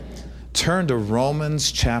turn to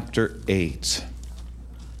Romans chapter 8.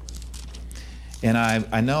 And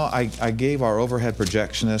I know I gave our overhead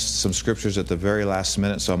projectionists some scriptures at the very last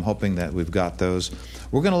minute, so I'm hoping that we've got those.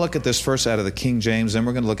 We're going to look at this first out of the King James, then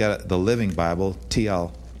we're going to look at the Living Bible,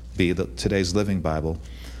 TLB, today's Living Bible.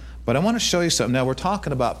 But I want to show you something. Now, we're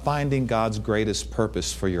talking about finding God's greatest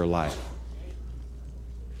purpose for your life.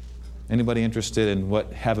 Anybody interested in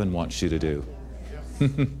what heaven wants you to do?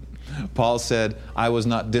 Paul said, I was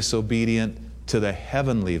not disobedient to the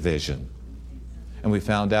heavenly vision. And we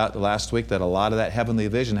found out last week that a lot of that heavenly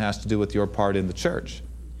vision has to do with your part in the church,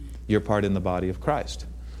 your part in the body of Christ.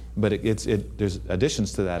 But there's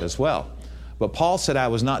additions to that as well. But Paul said, I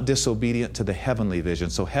was not disobedient to the heavenly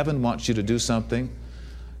vision. So heaven wants you to do something,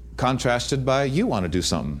 contrasted by you want to do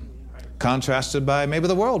something. Contrasted by maybe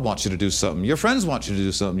the world wants you to do something. Your friends want you to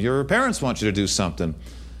do something. Your parents want you to do something.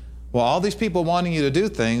 Well, all these people wanting you to do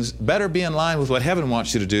things better be in line with what heaven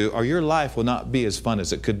wants you to do, or your life will not be as fun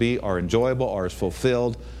as it could be, or enjoyable, or as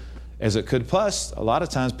fulfilled as it could. Plus, a lot of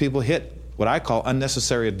times people hit what I call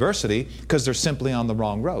unnecessary adversity because they're simply on the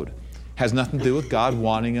wrong road. Has nothing to do with God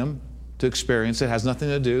wanting them to experience it. Has nothing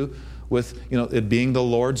to do with it being the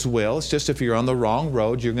Lord's will. It's just if you're on the wrong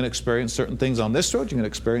road, you're going to experience certain things on this road. You're going to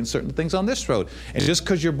experience certain things on this road. And just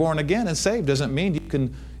because you're born again and saved doesn't mean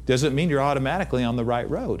you're automatically on the right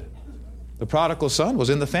road. The prodigal son was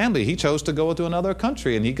in the family. He chose to go to another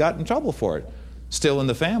country, and he got in trouble for it. Still in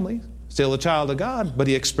the family, still a child of God, but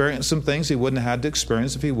he experienced some things he wouldn't have had to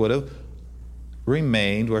experience if he would have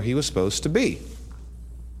remained where he was supposed to be.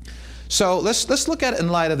 So let's look at it in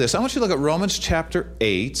light of this. I want you to look at Romans chapter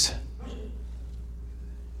 8.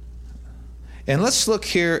 And let's look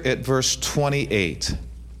here at verse 28.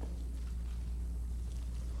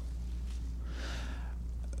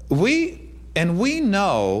 We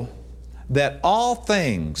know that all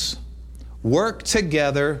things work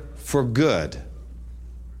together for good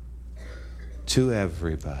to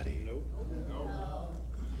everybody.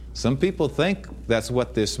 Some people think that's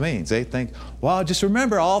what this means. They think, well, just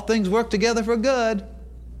remember, all things work together for good.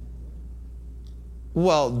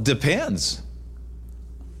 Well, depends.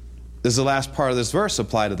 Does the last part of this verse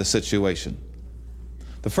apply to the situation?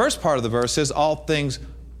 The first part of the verse says all things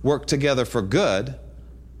work together for good,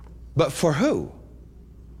 but for who?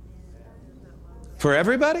 For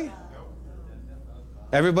everybody?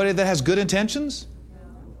 Everybody that has good intentions?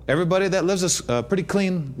 Everybody that lives a pretty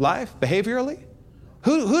clean life behaviorally?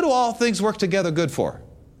 Who do all things work together good for?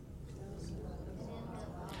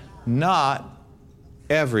 Not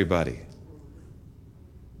everybody.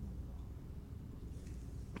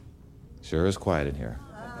 Sure is quiet in here.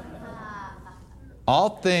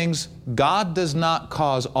 All things, God does not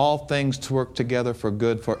cause all things to work together for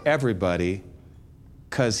good for everybody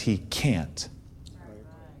because He can't.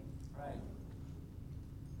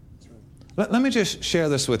 Let me just share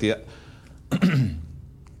this with you.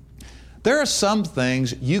 There are some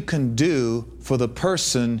things you can do for the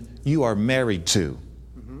person you are married to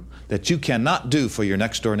that you cannot do for your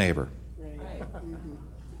next door neighbor.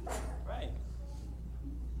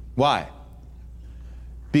 Why?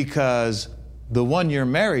 Because the one you're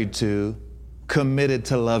married to committed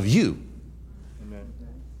to love you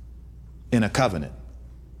in a covenant.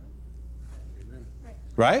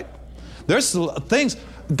 Right? There's things,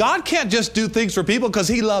 God can't just do things for people because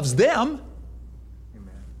He loves them.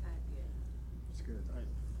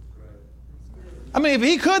 I mean, if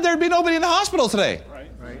He could, there'd be nobody in the hospital today.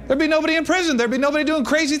 There'd be nobody in prison. There'd be nobody doing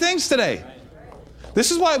crazy things today. This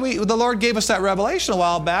is why the Lord gave us that revelation a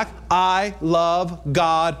while back. I love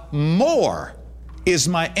God more is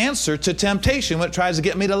my answer to temptation when it tries to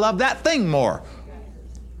get me to love that thing more.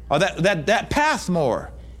 Or that path more.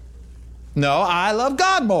 No, I love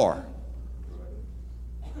God more.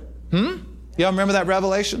 Y'all remember that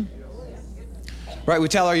revelation? Right, we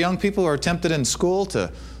tell our young people who are tempted in school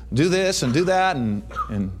to do this and do that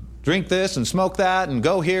and drink this and smoke that and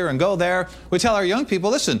go here and go there. We tell our young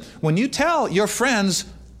people, listen, when you tell your friends,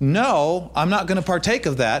 no, I'm not going to partake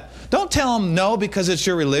of that, don't tell them no because it's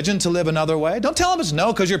your religion to live another way. Don't tell them it's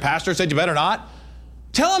no because your pastor said you better not.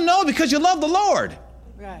 Tell them no because you love the Lord.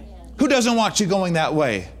 Right. Who doesn't want you going that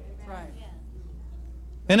way? Right.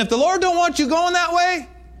 And if the Lord don't want you going that way,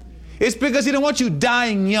 it's because He don't want you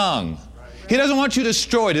dying young. He doesn't want you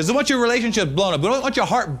destroyed. He doesn't want your relationship blown up. He doesn't want your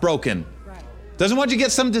heart broken. Doesn't want you to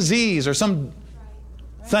get some disease or some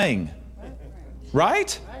thing.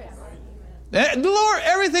 Right? The Lord,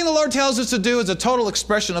 everything the Lord tells us to do is a total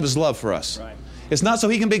expression of His love for us. It's not so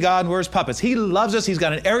He can be God and we're His puppets. He loves us. He's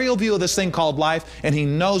got an aerial view of this thing called life, and He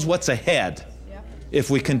knows what's ahead. If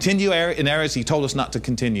we continue in areas He told us not to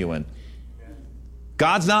continue in.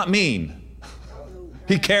 God's not mean.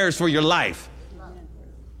 He cares for your life.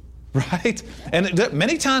 Right? And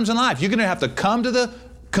many times in life, you're going to have to come to the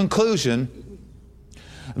conclusion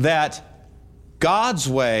that God's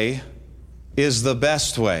way is the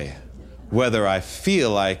best way, whether I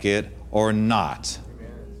feel like it or not.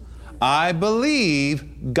 I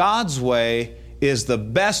believe God's way is the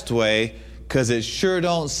best way because it sure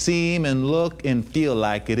don't seem and look and feel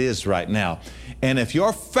like it is right now. And if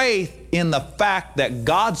your faith in the fact that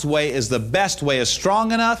God's way is the best way is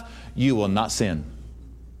strong enough, you will not sin.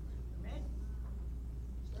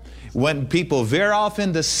 When people veer off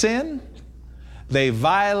into sin, they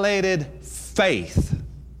violated faith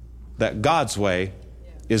that God's way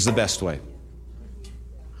is the best way.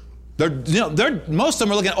 Most of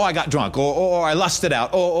them are looking at, I got drunk, or I lusted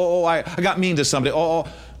out, I got mean to somebody.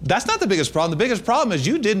 That's not the biggest problem. The biggest problem is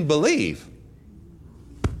you didn't believe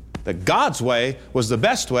that God's way was the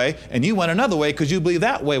best way, and you went another way because you believed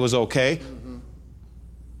that way was okay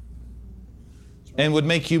and would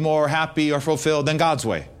make you more happy or fulfilled than God's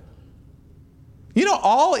way. You know,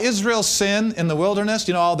 all Israel's sin in the wilderness,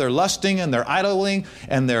 all their lusting and their idling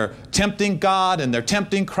and their tempting God and their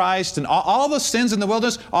tempting Christ and all the sins in the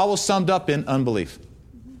wilderness, all was summed up in unbelief.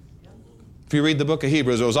 If you read the book of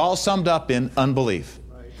Hebrews, it was all summed up in unbelief.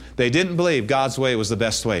 They didn't believe God's way was the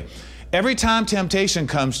best way. Every time temptation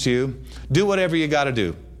comes to you, do whatever you got to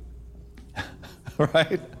do.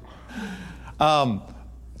 Right?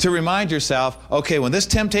 To remind yourself, okay, when this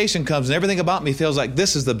temptation comes and everything about me feels like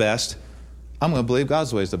this is the best, I'm going to believe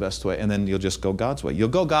God's way is the best way, and then you'll just go God's way. You'll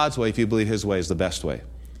go God's way if you believe His way is the best way.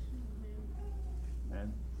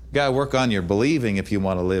 You got to work on your believing if you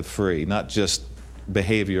want to live free, not just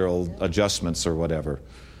behavioral adjustments or whatever.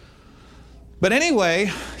 But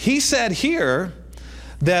anyway, he said here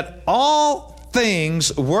that all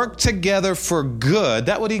things work together for good.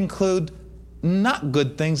 That would include not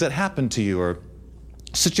good things that happen to you or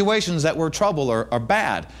situations that were trouble or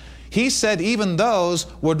bad. He said even those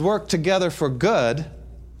would work together for good.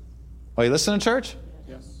 Are you listening, church?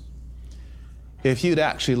 Yes. If you'd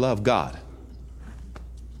actually love God.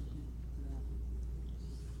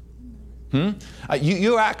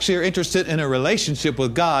 You actually are interested in a relationship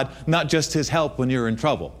with God, not just His help when you're in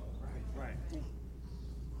trouble.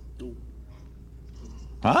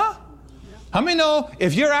 Huh? How many know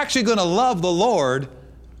if you're actually going to love the Lord,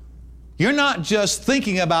 you're not just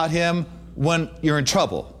thinking about Him when you're in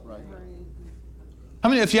trouble? I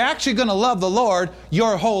mean, if you're actually going to love the Lord,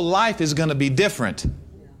 your whole life is going to be different.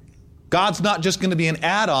 God's not just going to be an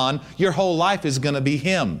add-on. Your whole life is going to be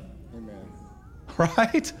Him. Amen.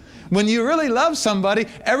 Right? When you really love somebody,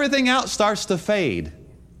 everything else starts to fade.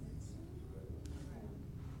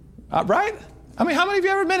 Right? I mean, how many of you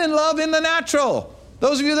ever been in love in the natural?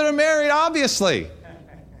 Those of you that are married, obviously.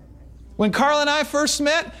 When Carla and I first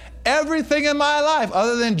met, everything in my life,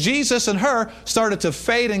 other than Jesus and her, started to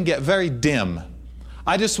fade and get very dim.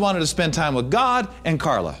 I just wanted to spend time with God and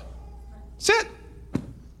Carla. That's it.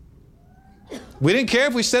 We didn't care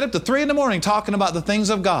if we stayed up to 3 a.m. talking about the things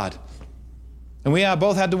of God. And we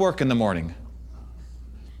both had to work in the morning.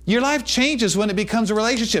 Your life changes when it becomes a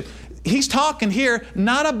relationship. He's talking here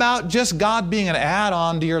not about just God being an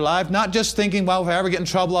add-on to your life, not just thinking, well, if I ever get in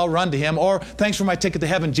trouble, I'll run to Him, or thanks for my ticket to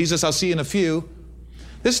heaven, Jesus, I'll see you in a few.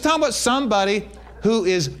 This is talking about somebody who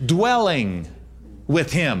is dwelling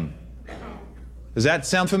with Him. Does that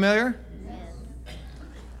sound familiar?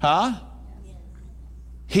 Huh?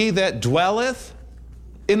 He that dwelleth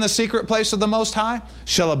in the secret place of the Most High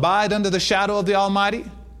shall abide under the shadow of the Almighty.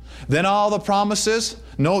 Then all the promises,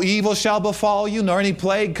 no evil shall befall you, nor any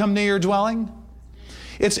plague come near your dwelling.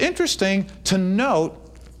 It's interesting to note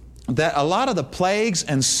that a lot of the plagues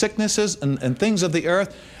and sicknesses and things of the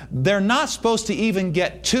earth, they're not supposed to even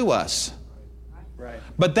get to us. Right.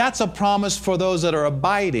 But that's a promise for those that are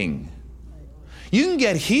abiding. You can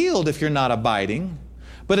get healed if you're not abiding,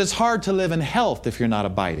 but it's hard to live in health if you're not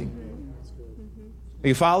abiding. Are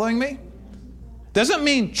you following me? Doesn't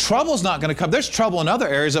mean trouble's not going to come. There's trouble in other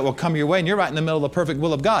areas that will come your way, and you're right in the middle of the perfect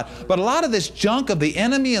will of God. But a lot of this junk of the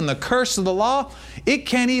enemy and the curse of the law, it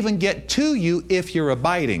can't even get to you if you're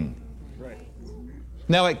abiding. Right.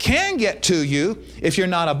 Now, it can get to you if you're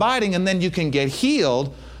not abiding, and then you can get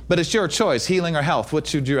healed, but it's your choice, healing or health.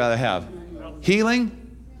 What would you rather have?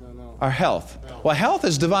 Healing or health? Well, health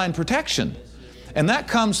is divine protection, and that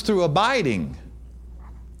comes through abiding.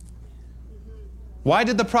 Why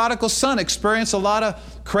did the prodigal son experience a lot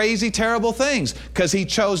of crazy, terrible things? Because he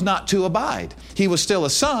chose not to abide. He was still a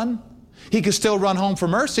son. He could still run home for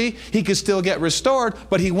mercy. He could still get restored.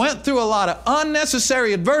 But he went through a lot of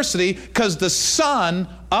unnecessary adversity because the son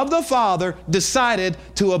of the father decided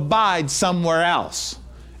to abide somewhere else.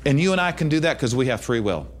 And you and I can do that because we have free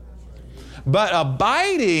will. But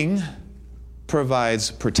abiding provides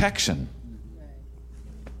protection.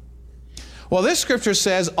 Well, this scripture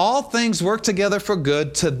says, all things work together for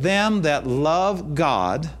good to them that love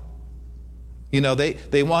God. You know,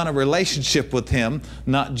 they want a relationship with Him,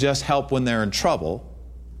 not just help when they're in trouble.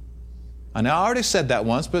 I know I already said that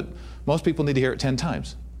once, but most people need to hear it 10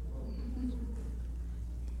 times.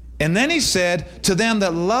 And then he said, to them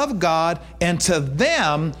that love God and to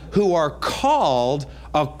them who are called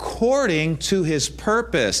according to His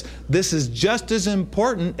purpose. This is just as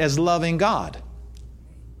important as loving God,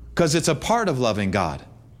 because it's a part of loving God.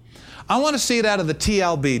 I want to see it out of the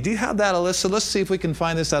TLB. Do you have that, Alyssa? Let's see if we can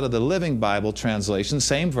find this out of the Living Bible translation.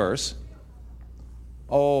 Same verse.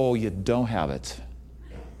 Oh, you don't have it.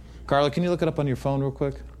 Carla, can you look it up on your phone real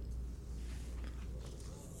quick?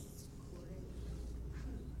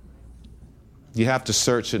 You have to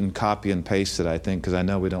search it and copy and paste it, I think, because I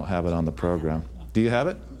know we don't have it on the program. Do you have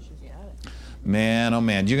it? Man, oh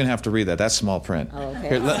man, you're going to have to read that. That's small print. Oh,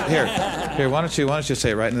 okay. Here, why don't you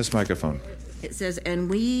say it right in this microphone? It says, and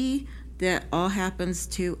we that all happens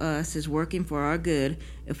to us is working for our good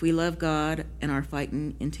if we love God and are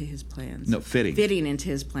fighting into His plans. No, fitting. Fitting into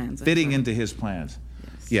His plans. Fitting into His plans.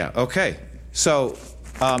 Yes. Yeah, okay. So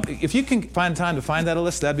if you can find time to find that,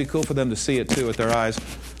 Alyssa, that'd be cool for them to see it too with their eyes.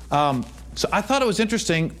 So I thought it was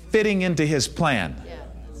interesting, fitting into His plan. Yeah,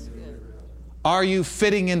 that's good. Are you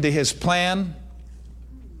fitting into His plan?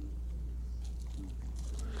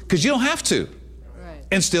 Because you don't have to. Right.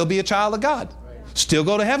 And still be a child of God. Right. Still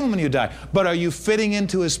go to heaven when you die. But are you fitting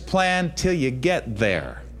into His plan till you get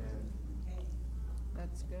there?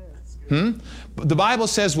 That's good. The Bible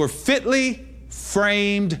says we're fitly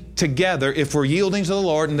framed together if we're yielding to the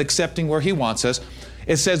Lord and accepting where He wants us.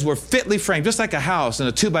 It says we're fitly framed, just like a house and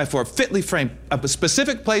a 2x4, fitly framed, a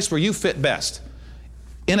specific place where you fit best.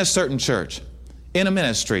 In a certain church, in a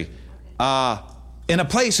ministry, in a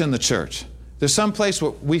place in the church. There's some place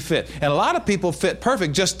where we fit. And a lot of people fit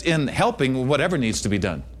perfect just in helping whatever needs to be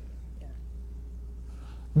done.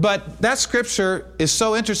 But that scripture is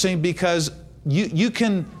so interesting because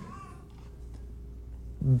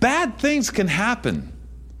bad things can happen.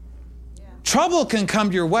 Trouble can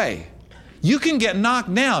come your way. You can get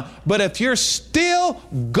knocked down, but if you're still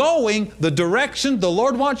going the direction the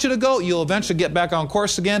Lord wants you to go, you'll eventually get back on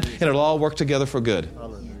course again, and it'll all work together for good.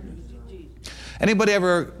 Anybody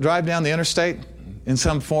ever drive down the interstate in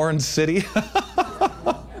some foreign city?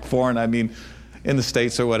 Foreign, I mean, in the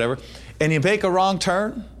States or whatever, and you make a wrong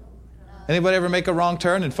turn? Anybody ever make a wrong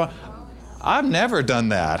turn? I've never done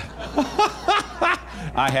that.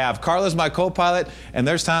 I have. Carla's my co-pilot, and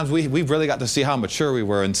there's times we've really got to see how mature we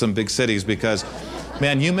were in some big cities because,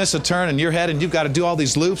 man, you miss a turn in your head and you've got to do all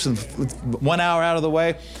these loops and 1 hour out of the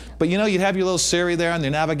way. But, you know, you'd have your little Siri there and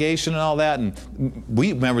your navigation and all that, and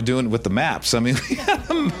we remember doing it with the maps. I mean, we had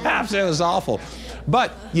the maps. It was awful.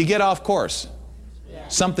 But you get off course.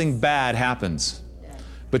 Something bad happens.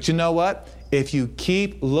 But you know what? If you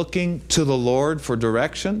keep looking to the Lord for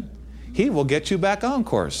direction, He will get you back on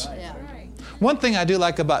course. One thing I do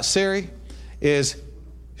like about Siri is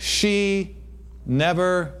she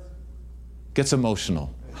never gets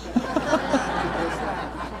emotional.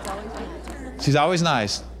 She's always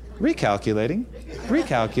nice. Recalculating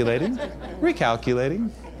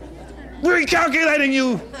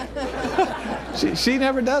you. She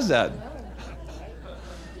never does that.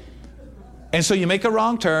 And so you make a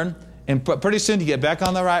wrong turn, and pretty soon you get back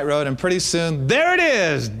on the right road, and pretty soon, there it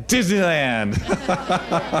is, Disneyland.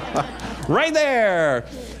 Right there.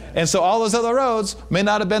 And so all those other roads may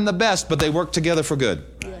not have been the best, but they work together for good.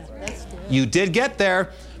 Yeah, that's good. You did get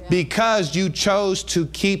there because you chose to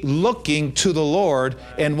keep looking to the Lord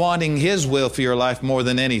and wanting His will for your life more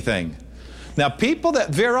than anything. Now, people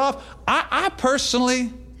that veer off, I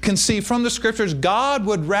personally can see from the scriptures, God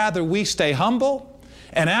would rather we stay humble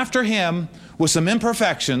and after Him with some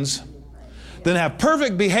imperfections than have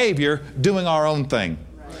perfect behavior doing our own thing.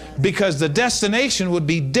 Because the destination would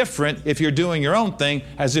be different if you're doing your own thing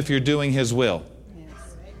as if you're doing His will.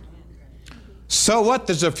 So what?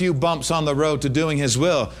 There's a few bumps on the road to doing His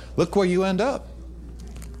will. Look where you end up.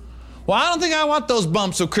 Well, I don't think I want those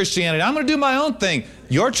bumps of Christianity. I'm going to do my own thing.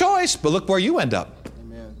 Your choice, but look where you end up.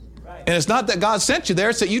 Amen. And it's not that God sent you there,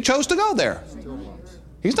 it's that you chose to go there.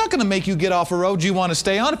 He's not going to make you get off a road you want to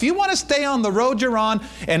stay on. If you want to stay on the road you're on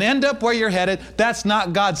and end up where you're headed, that's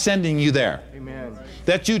not God sending you there. Amen.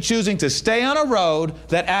 That's you choosing to stay on a road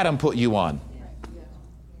that Adam put you on.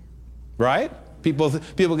 Right? People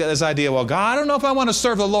get this idea, well, God, I don't know if I want to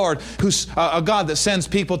serve the Lord, who's a God that sends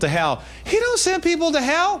people to hell. He don't send people to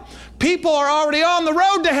hell. People are already on the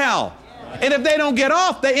road to hell. And if they don't get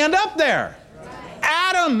off, they end up there.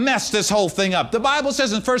 Adam messed this whole thing up. The Bible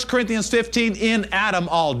says in 1 Corinthians 15, in Adam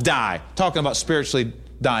all die. Talking about spiritually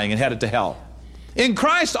dying and headed to hell. In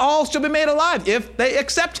Christ all shall be made alive if they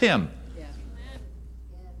accept him.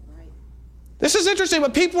 This is interesting,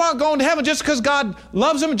 but people aren't going to heaven just because God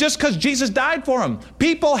loves them, just because Jesus died for them.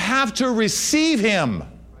 People have to receive him.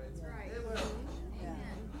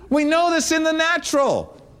 We know this in the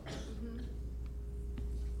natural.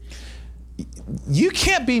 You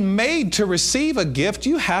can't be made to receive a gift.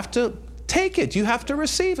 You have to take it. You have to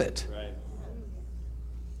receive it.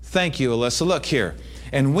 Thank you, Alyssa. Look here.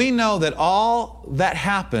 And we know that all that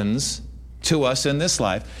happens to us in this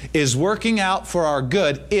life is working out for our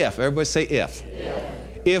good if, everybody say if.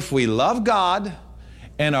 If we love God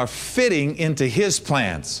and are fitting into his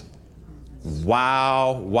plans.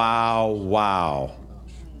 Wow, wow, wow.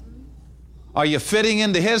 Are you fitting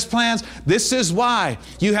into his plans? This is why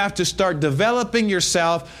you have to start developing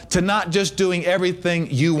yourself to not just doing everything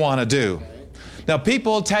you want to do. Now,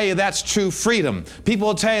 people will tell you that's true freedom. People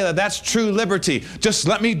will tell you that that's true liberty. Just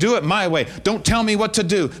let me do it my way. Don't tell me what to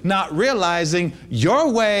do. Not realizing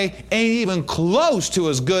your way ain't even close to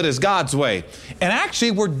as good as God's way. And actually,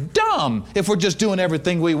 we're dumb if we're just doing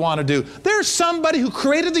everything we want to do. There's somebody who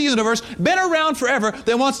created the universe, been around forever,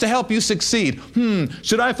 that wants to help you succeed.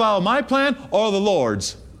 Should I follow my plan or the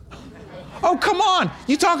Lord's? Oh, come on.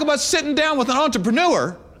 You talk about sitting down with an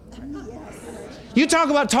entrepreneur. You talk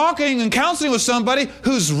about talking and counseling with somebody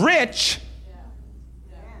who's rich.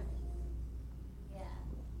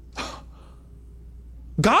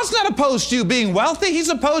 God's not opposed to you being wealthy. He's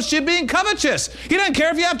opposed to you being covetous. He doesn't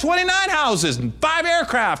care if you have 29 houses and 5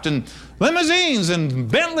 aircraft and limousines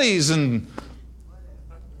and Bentleys. And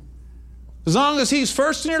as long as he's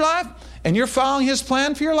first in your life and you're following his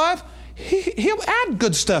plan for your life, he'll add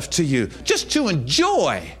good stuff to you just to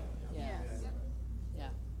enjoy.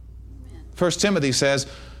 1 Timothy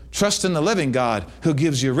says, trust in the living God who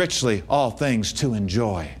gives you richly all things to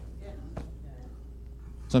enjoy.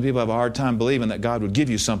 Some people have a hard time believing that God would give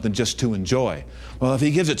you something just to enjoy. Well, if he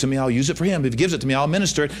gives it to me, I'll use it for him. If he gives it to me, I'll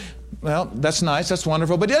minister it. Well, that's nice. That's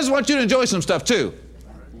wonderful. But he does want you to enjoy some stuff too.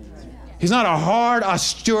 He's not a hard,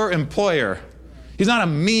 austere employer. He's not a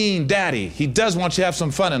mean daddy. He does want you to have some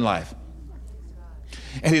fun in life.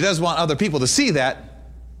 And he does want other people to see that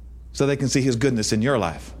so they can see his goodness in your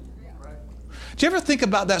life. Do you ever think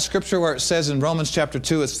about that scripture where it says in Romans chapter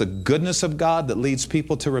 2, it's the goodness of God that leads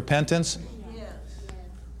people to repentance?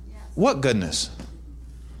 What goodness?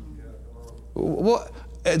 What,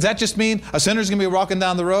 does that just mean a sinner's going to be walking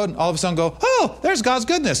down the road and all of a sudden go, oh, there's God's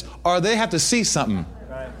goodness? Or they have to see something?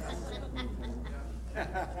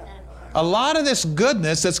 A lot of this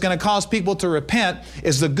goodness that's going to cause people to repent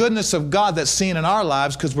is the goodness of God that's seen in our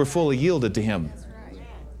lives because we're fully yielded to him.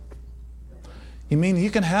 You mean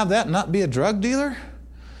you can have that and not be a drug dealer?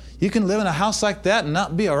 You can live in a house like that and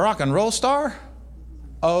not be a rock and roll star?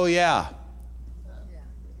 Oh, yeah.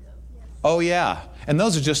 Oh, yeah. And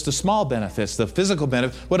those are just the small benefits, the physical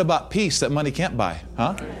benefits. What about peace that money can't buy?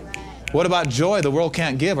 Huh? What about joy the world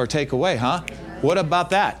can't give or take away? Huh? What about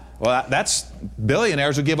that? Well, that's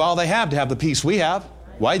billionaires who give all they have to have the peace we have.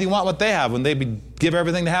 Why do you want what they have when they give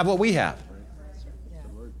everything to have what we have?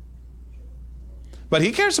 But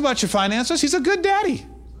he cares about your finances. He's a good daddy.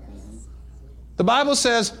 The Bible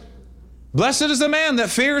says, blessed is the man that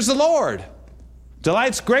fears the Lord,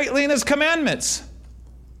 delights greatly in his commandments.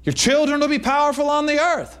 Your children will be powerful on the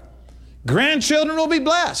earth. Grandchildren will be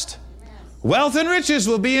blessed. Wealth and riches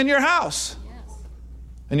will be in your house.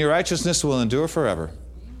 And your righteousness will endure forever.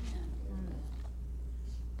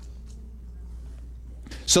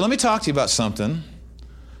 So let me talk to you about something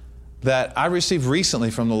that I received recently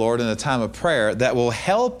from the Lord in a time of prayer that will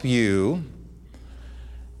help you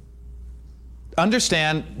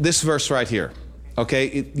understand this verse right here.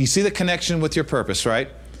 Okay, you see the connection with your purpose, right?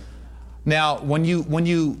 Now, when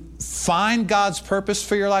you find God's purpose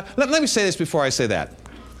for your life, let me say this before I say that.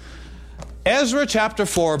 Ezra chapter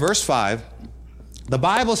 4, verse 5, the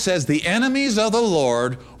Bible says the enemies of the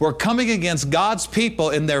Lord were coming against God's people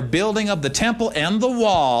in their building of the temple and the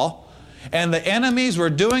wall, and the enemies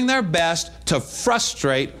were doing their best to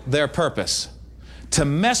frustrate their purpose, to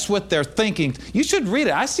mess with their thinking. You should read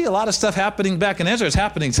it. I see a lot of stuff happening back in Ezra. It's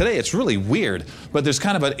happening today. It's really weird, but there's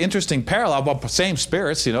kind of an interesting parallel. Well, same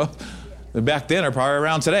spirits, you know, back then are probably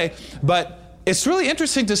around today. But it's really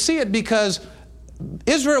interesting to see it because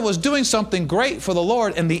Israel was doing something great for the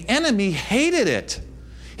Lord, and the enemy hated it.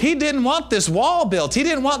 He didn't want this wall built. He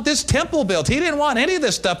didn't want this temple built. He didn't want any of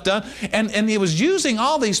this stuff done. And he was using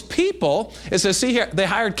all these people. It says, see here, they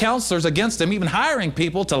hired counselors against him, even hiring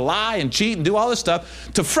people to lie and cheat and do all this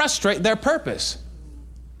stuff to frustrate their purpose.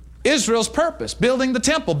 Israel's purpose, building the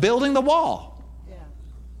temple, building the wall. Yeah.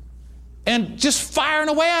 And just firing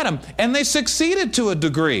away at them. And they succeeded to a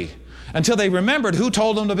degree until they remembered who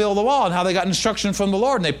told them to build the wall and how they got instruction from the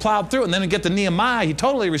Lord, and they plowed through it. And then we get to Nehemiah, he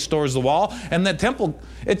totally restores the wall. And that temple,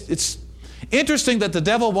 it's interesting that the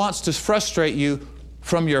devil wants to frustrate you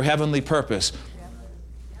from your heavenly purpose.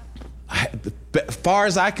 As far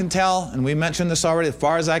as I can tell, and we mentioned this already, as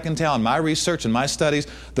far as I can tell in my research and my studies,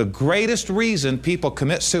 the greatest reason people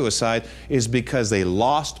commit suicide is because they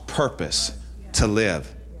lost purpose to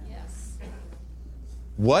live.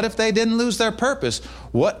 What if they didn't lose their purpose?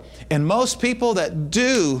 And most people that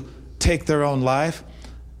do take their own life,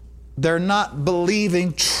 they're not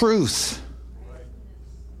believing truth.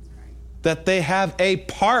 That they have a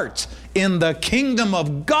part in the kingdom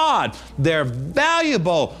of God. They're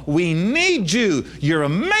valuable. We need you. You're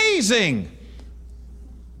amazing.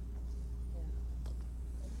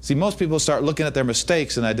 See, most people start looking at their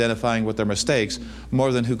mistakes and identifying with their mistakes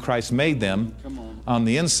more than who Christ made them on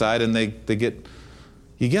the inside, and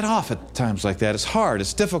you get off at times like that. It's hard.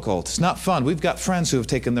 It's difficult. It's not fun. We've got friends who have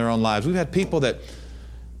taken their own lives. We've had people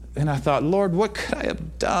and I thought, Lord, what could I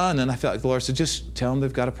have done? And I felt like the Lord said, just tell them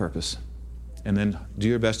they've got a purpose. And then do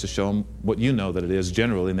your best to show them what you know that it is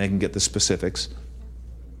generally, and they can get the specifics.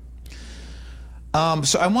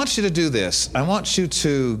 So I want you to do this. I want you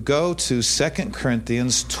to go to 2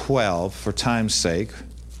 Corinthians 12 for time's sake.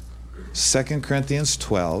 2 Corinthians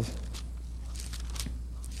 12.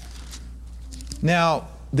 Now,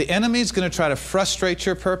 the enemy's going to try to frustrate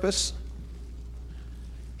your purpose.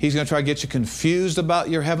 He's going to try to get you confused about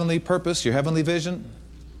your heavenly purpose, your heavenly vision.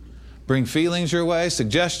 Bring feelings your way,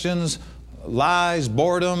 suggestions, lies,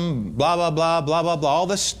 boredom, blah, blah, blah, blah, blah, blah, all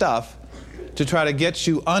this stuff to try to get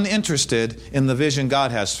you uninterested in the vision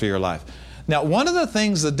God has for your life. Now, one of the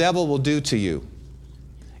things the devil will do to you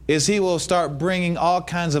is he will start bringing all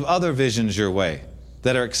kinds of other visions your way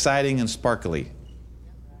that are exciting and sparkly.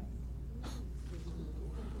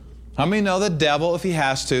 How many know the devil, if he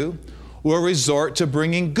has to, will resort to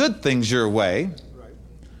bringing good things your way,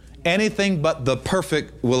 anything but the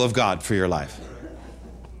perfect will of God for your life?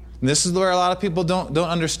 And this is where a lot of people don't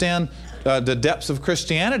understand the depths of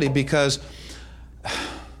Christianity, because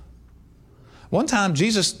one time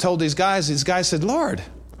Jesus told these guys said, Lord,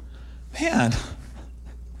 man,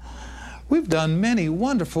 we've done many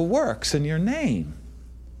wonderful works in your name.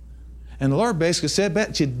 And the Lord basically said,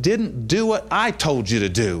 bet you didn't do what I told you to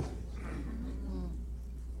do.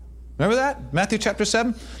 Remember that? Matthew chapter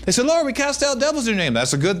 7? They said, Lord, we cast out devils in your name.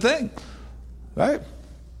 That's a good thing. Right?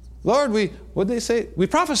 Lord, what did they say? We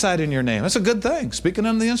prophesied in your name. That's a good thing. Speaking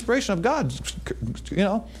under the inspiration of God. You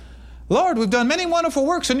know. Lord, we've done many wonderful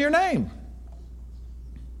works in your name.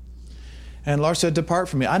 And the Lord said, depart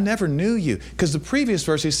from me. I never knew you. Because the previous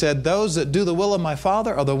verse, he said, those that do the will of my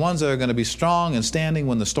Father are the ones that are going to be strong and standing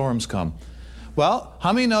when the storms come. Well,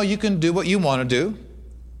 how many know you can do what you want to do?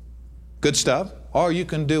 Good stuff. Or you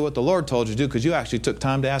can do what the Lord told you to do because you actually took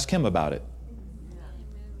time to ask Him about it.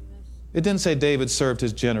 It didn't say David served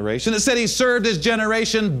his generation. It said he served his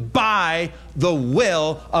generation by the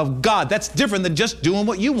will of God. That's different than just doing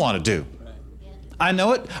what you want to do. I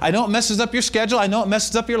know it. I know it messes up your schedule. I know it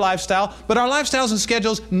messes up your lifestyle. But our lifestyles and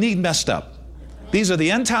schedules need messed up. These are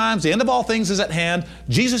the end times. The end of all things is at hand.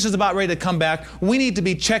 Jesus is about ready to come back. We need to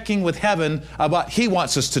be checking with heaven about what He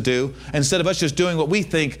wants us to do instead of us just doing what we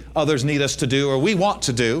think others need us to do or we want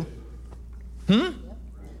to do.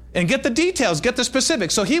 And get the details, get the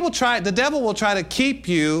specifics. So the devil will try to keep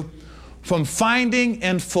you from finding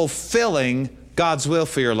and fulfilling God's will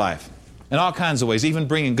for your life in all kinds of ways, even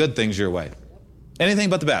bringing good things your way. Anything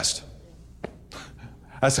but the best.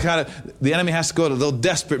 That's the enemy has to go to little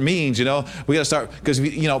desperate means, We got to start, because,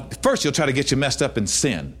 first he'll try to get you messed up in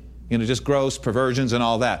sin. Just gross perversions and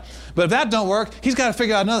all that. But if that don't work, he's got to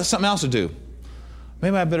figure out something else to do.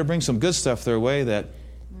 Maybe I better bring some good stuff their way that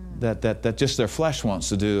just their flesh wants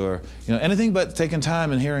to do, or anything but taking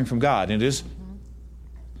time and hearing from God.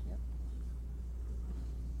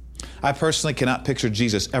 I personally cannot picture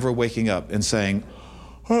Jesus ever waking up and saying,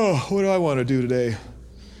 oh, what do I want to do today?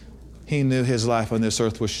 He knew his life on this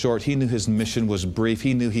earth was short. He knew his mission was brief.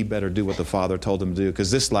 He knew he better do what the Father told him to do,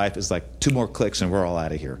 because this life is like 2 more clicks and we're all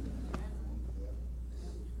out of here.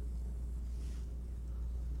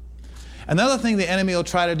 Another thing the enemy will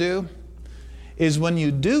try to do is when you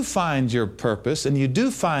do find your purpose and you do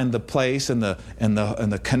find the place and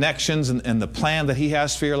the connections and the plan that He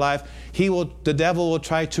has for your life, the devil will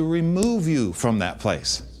try to remove you from that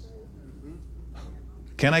place.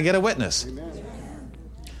 Can I get a witness? Amen.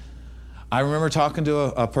 I remember talking to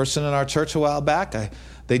a person in our church a while back.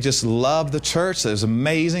 They just loved the church. It was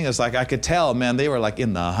amazing. It's like I could tell, man, they were like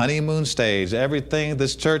in the honeymoon stage. Everything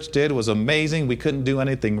this church did was amazing. We couldn't do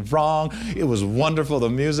anything wrong. It was wonderful. The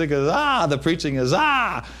music is the preaching is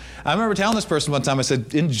I remember telling this person one time, I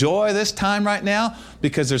said, enjoy this time right now,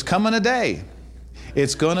 because there's coming a day.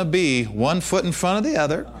 It's going to be one foot in front of the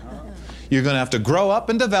other. You're going to have to grow up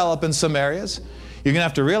and develop in some areas. You're going to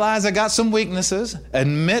have to realize I got some weaknesses,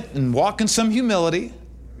 admit and walk in some humility,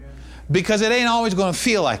 because it ain't always going to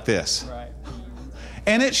feel like this. Right.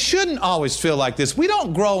 And it shouldn't always feel like this. We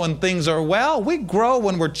don't grow when things are well. We grow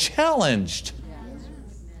when we're challenged.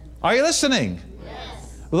 Are you listening?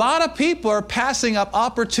 Yes. A lot of people are passing up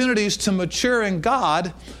opportunities to mature in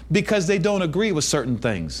God because they don't agree with certain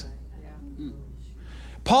things.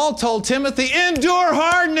 Paul told Timothy, endure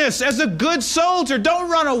hardness as a good soldier.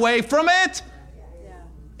 Don't run away from it.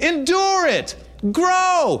 Endure it.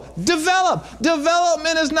 Grow. Develop.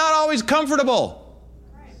 Development is not always comfortable.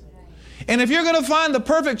 And if you're going to find the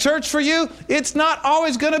perfect church for you, it's not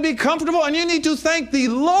always going to be comfortable, and you need to thank the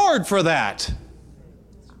Lord for that.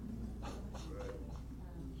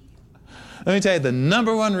 Let me tell you the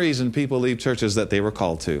number one reason people leave churches that they were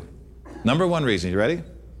called to. Number one reason. You ready?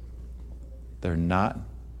 They're not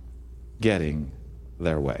getting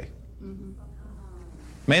their way.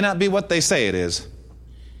 May not be what they say it is.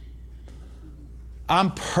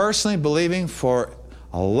 I'm personally believing for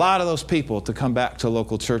a lot of those people to come back to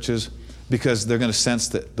local churches, because they're going to sense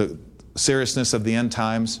the seriousness of the end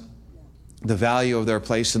times, the value of their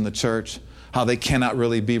place in the church, how they cannot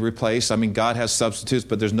really be replaced. I mean, God has substitutes,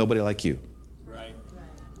 but there's nobody like you. Right.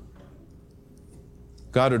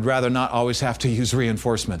 God would rather not always have to use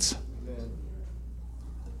reinforcements.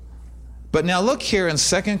 But now look here in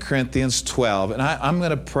 2 Corinthians 12, and I'm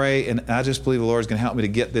going to pray, and I just believe the Lord is going to help me to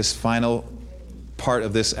get this final part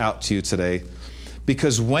of this out to you today.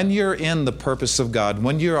 Because when you're in the purpose of God,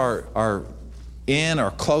 when you are in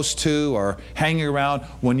or close to or hanging around,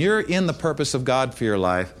 when you're in the purpose of God for your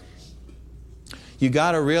life, you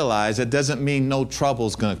got to realize it doesn't mean no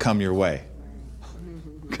trouble's going to come your way.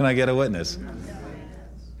 Can I get a witness?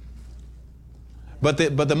 But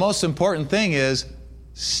the most important thing is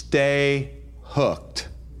stay hooked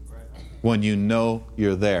when you know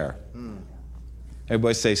you're there.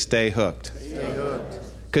 Everybody say, stay hooked.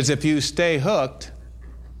 Because if you stay hooked,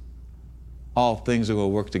 all things are going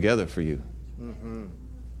to work together for you.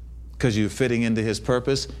 Because you're fitting into His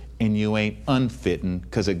purpose, and you ain't unfitting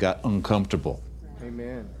because it got uncomfortable.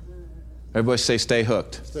 Amen. Everybody say, stay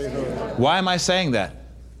hooked. Stay hooked. Why am I saying that?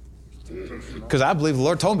 Because I believe the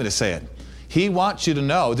Lord told me to say it. He wants you to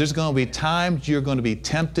know there's going to be times you're going to be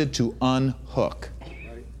tempted to unhook.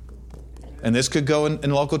 And this could go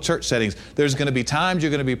in local church settings. There's going to be times you're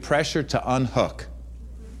going to be pressured to unhook.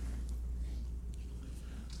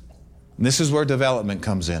 And this is where development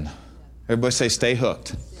comes in. Everybody say, stay hooked.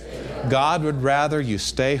 Stay hooked. God would rather you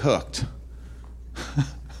stay hooked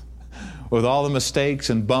with all the mistakes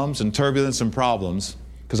and bumps and turbulence and problems,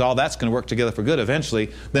 because all that's going to work together for good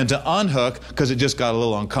eventually, than to unhook because it just got a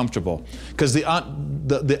little uncomfortable. Because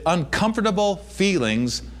the uncomfortable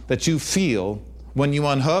feelings that you feel when you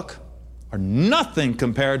unhook are nothing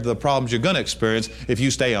compared to the problems you're going to experience if you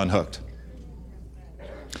stay unhooked.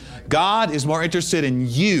 God is more interested in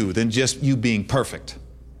you than just you being perfect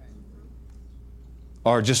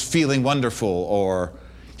or just feeling wonderful, or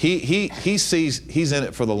he sees He's in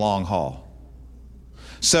it for the long haul.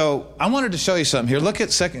 So I wanted to show you something here. Look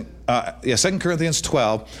at 2 Corinthians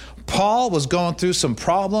 12. Paul was going through some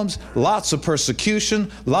problems, lots of persecution,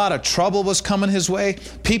 a lot of trouble was coming his way.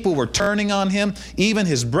 People were turning on him. Even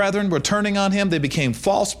his brethren were turning on him. They became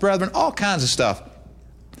false brethren, all kinds of stuff.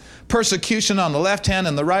 Persecution on the left hand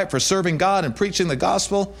and the right for serving God and preaching the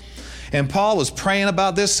gospel. And Paul was praying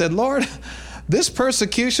about this, said, Lord, this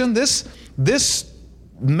persecution, this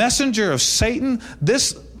messenger of Satan,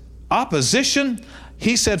 this opposition,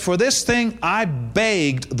 he said, for this thing I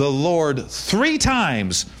begged the Lord 3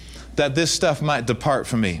 times that this stuff might depart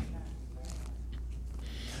from me.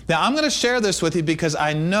 Now, I'm going to share this with you because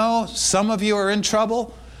I know some of you are in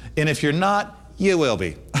trouble, and if you're not, you will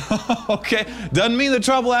be. Okay? Doesn't mean the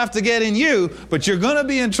trouble have to get in you, but you're going to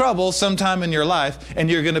be in trouble sometime in your life, and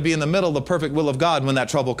you're going to be in the middle of the perfect will of God when that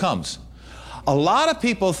trouble comes. A lot of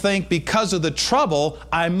people think because of the trouble,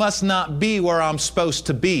 I must not be where I'm supposed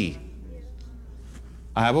to be.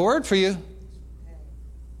 I have a word for you.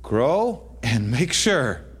 Grow and make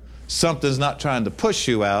sure something's not trying to push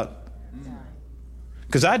you out.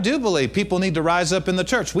 Because I do believe people need to rise up in the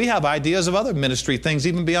church. We have ideas of other ministry things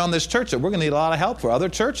even beyond this church that we're going to need a lot of help for other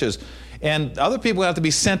churches. And other people have to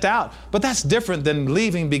be sent out. But that's different than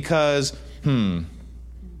leaving because, they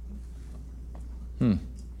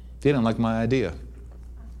didn't like my idea.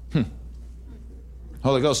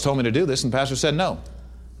 Holy Ghost told me to do this and the pastor said no.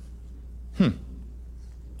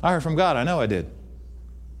 I heard from God. I know I did.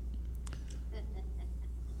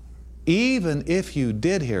 Even if you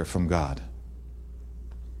did hear from God,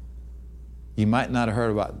 you might not have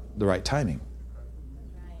heard about the right timing.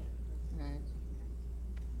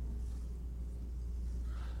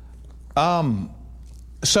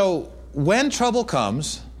 So when trouble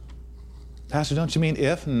comes, Pastor, don't you mean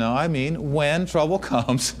if? No, I mean when trouble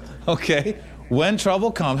comes. Okay? When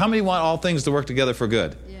trouble comes. How many want all things to work together for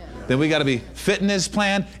good? Yeah. Then we got to be fit in His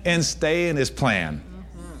plan and stay in His plan.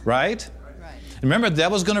 Right? Remember, the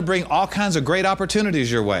devil's going to bring all kinds of great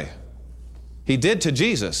opportunities your way. He did to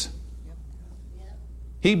Jesus.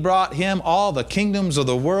 He brought Him all the kingdoms of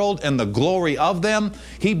the world and the glory of them.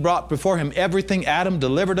 He brought before Him everything Adam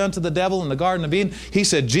delivered unto the devil in the Garden of Eden. He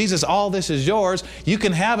said, Jesus, all this is yours. You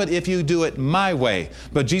can have it if you do it my way.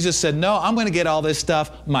 But Jesus said, no, I'm going to get all this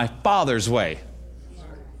stuff my Father's way.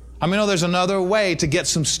 I mean, there's another way to get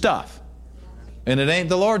some stuff. And it ain't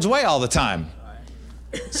the Lord's way all the time.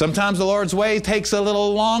 Sometimes the Lord's way takes a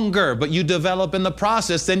little longer, but you develop in the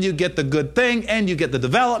process. Then you get the good thing and you get the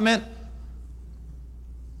development.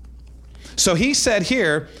 So He said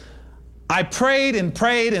here, I prayed and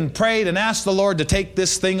prayed and prayed and asked the Lord to take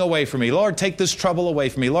this thing away from me. Lord, take this trouble away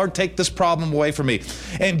from me. Lord, take this problem away from me.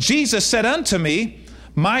 And Jesus said unto me,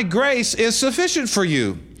 my grace is sufficient for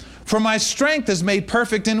you, for my strength is made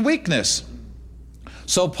perfect in weakness.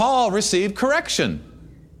 So Paul received correction.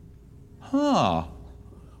 Wow,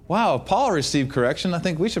 if Paul received correction, I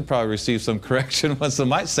think we should probably receive some correction once it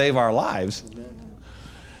might save our lives.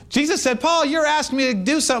 Jesus said, Paul, you're asking me to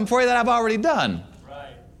do something for you that I've already done.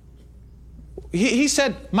 Right. He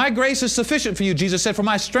said, my grace is sufficient for you. Jesus said, for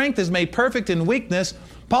my strength is made perfect in weakness.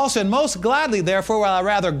 Paul said, most gladly, therefore, will I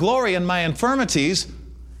rather glory in my infirmities.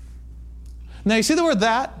 Now, you see the word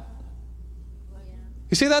that?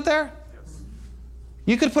 You see that there? Yes.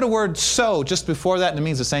 You could put a word so just before that and it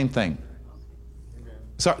means the same thing.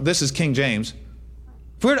 So, this is King James.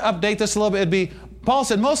 If we were to update this a little bit, it'd be, Paul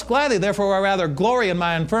said, most gladly, therefore, I rather glory in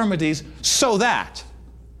my infirmities, so that.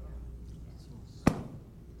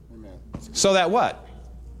 Amen. So that what?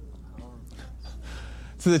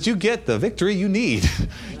 So that you get the victory you need.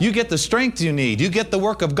 You get the strength you need. You get the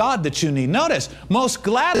work of God that you need. Notice, most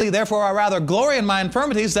gladly, therefore, I rather glory in my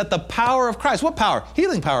infirmities, that the power of Christ. What power?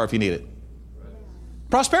 Healing power if you need it.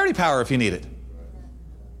 Prosperity power if you need it.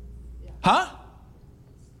 Huh?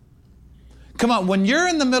 Come on, when you're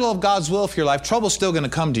in the middle of God's will for your life, trouble's still going to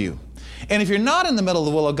come to you. And if you're not in the middle of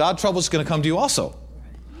the will of God, trouble's going to come to you also.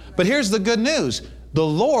 But here's the good news. The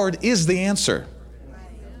Lord is the answer.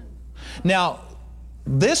 Now,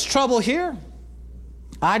 this trouble here,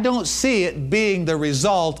 I don't see it being the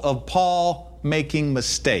result of Paul making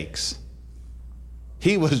mistakes.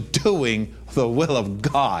 He was doing the will of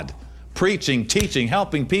God, preaching, teaching,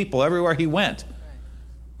 helping people everywhere he went.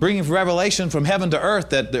 Bringing revelation from heaven to earth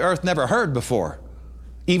that the earth never heard before.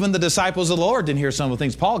 Even the disciples of the Lord didn't hear some of the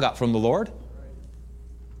things Paul got from the Lord.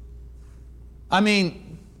 I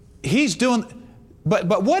mean, he's doing,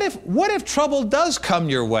 but what if trouble does come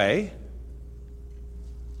your way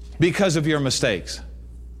because of your mistakes?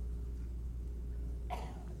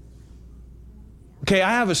 Okay, I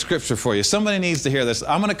have a scripture for you. Somebody needs to hear this.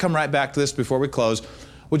 I'm going to come right back to this before we close.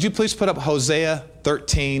 Would you please put up Hosea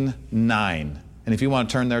 13:9? And if you want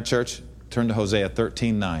to turn there, church, turn to Hosea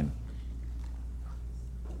 13:9.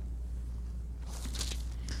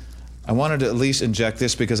 I wanted to at least inject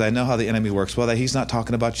this because I know how the enemy works. Well, that he's not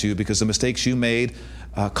talking about you because the mistakes you made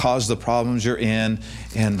caused the problems you're in.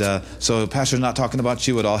 And so the pastor's not talking about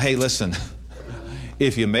you at all. Hey, listen,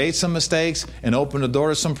 if you made some mistakes and opened the door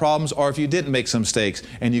to some problems, or if you didn't make some mistakes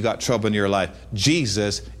and you got trouble in your life,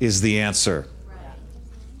 Jesus is the answer.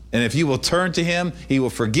 And if you will turn to Him, He will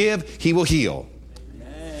forgive, He will heal.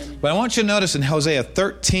 Amen. But I want you to notice in Hosea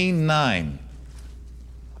 13:9,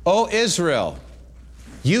 O Israel,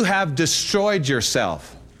 you have destroyed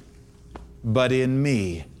yourself, but in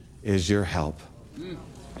me is your help.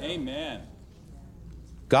 Amen.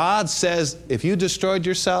 God says, if you destroyed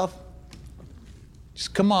yourself,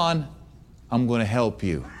 just come on, I'm going to help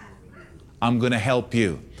you. I'm going to help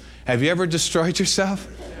you. Have you ever destroyed yourself?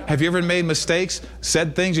 Have you ever made mistakes,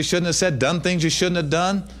 said things you shouldn't have said, done things you shouldn't have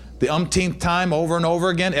done, the umpteenth time over and over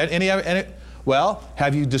again? Well,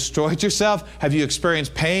 have you destroyed yourself? Have you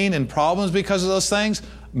experienced pain and problems because of those things?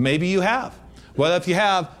 Maybe you have. Well, if you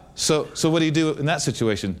have, so what do you do in that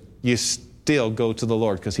situation? You still go to the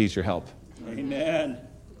Lord because He's your help. Amen.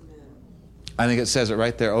 I think it says it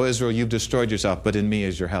right there. Oh, Israel, you've destroyed yourself, but in me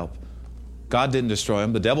is your help. God didn't destroy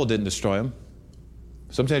him. The devil didn't destroy him.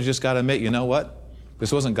 Sometimes you just got to admit, you know what?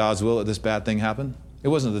 This wasn't God's will that this bad thing happened. It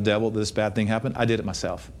wasn't the devil that this bad thing happened. I did it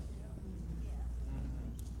myself.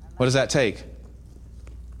 What does that take?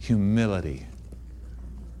 Humility.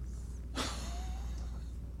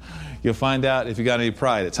 You'll find out if you got any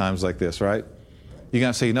pride at times like this, right? You're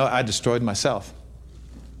going to say, you know, I destroyed myself.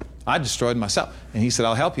 I destroyed myself. And He said,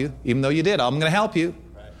 I'll help you. Even though you did, I'm going to help you.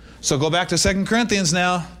 So go back to 2 Corinthians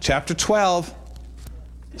now, chapter 12.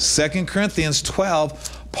 2 Corinthians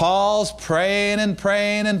 12. Paul's praying and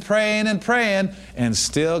praying and praying and praying and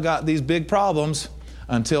still got these big problems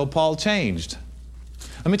until Paul changed.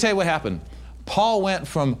 Let me tell you what happened. Paul went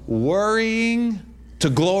from worrying to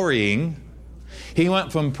glorying. He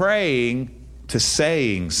went from praying to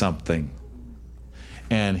saying something.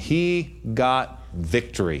 And he got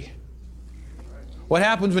victory. What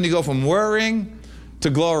happens when you go from worrying to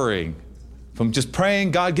glorying? From just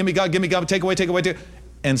praying, God, give me, God, take away,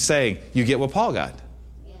 and saying, you get what Paul got.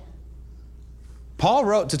 Paul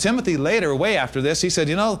wrote to Timothy later, way after this, he said,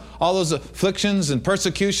 you know, all those afflictions and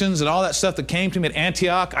persecutions and all that stuff that came to me at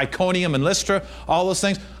Antioch, Iconium, and Lystra, all those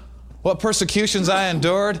things, what persecutions I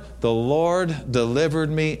endured, the Lord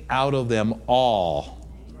delivered me out of them all.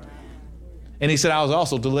 And he said, I was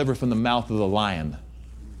also delivered from the mouth of the lion.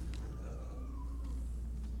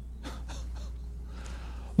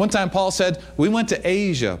 One time Paul said, we went to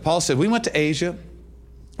Asia. Paul said, we went to Asia,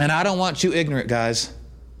 and I don't want you ignorant, guys.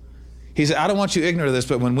 He said, I don't want you ignorant of this,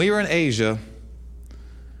 but when we were in Asia,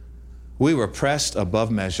 we were pressed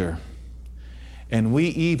above measure, and we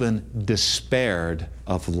even despaired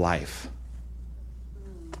of life,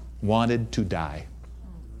 wanted to die.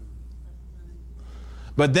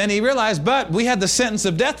 But then he realized, but we had the sentence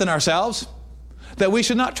of death in ourselves, that we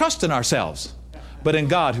should not trust in ourselves, but in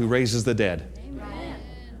God who raises the dead. Amen.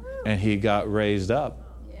 And he got raised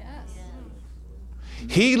up. Yes.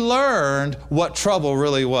 He learned what trouble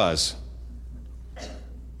really was.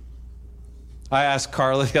 I asked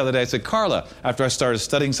Carla the other day, I said, Carla, after I started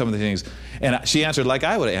studying some of the things, and she answered like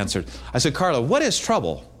I would have answered. I said, Carla, what is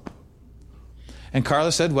trouble? And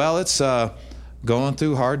Carla said, well, it's going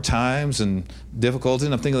through hard times and difficulty.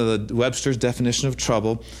 And I'm thinking of the Webster's definition of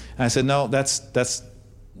trouble. And I said, no, that's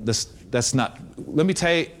not. Let me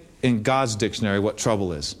tell you in God's dictionary what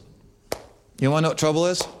trouble is. You want to know what trouble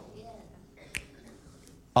is? Yeah.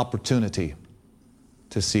 Opportunity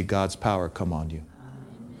to see God's power come on you.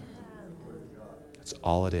 That's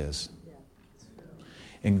all it is.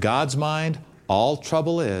 In God's mind, all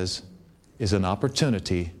trouble is an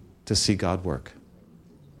opportunity to see God work.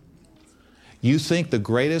 You think the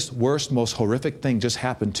greatest, worst, most horrific thing just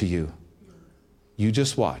happened to you. You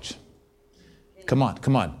just watch. Come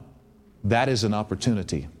on. That is an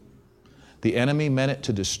opportunity. The enemy meant it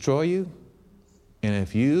to destroy you. And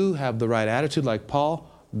if you have the right attitude like Paul,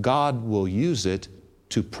 God will use it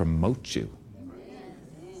to promote you.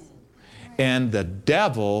 And the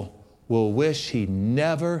devil will wish he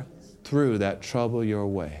never threw that trouble your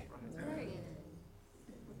way.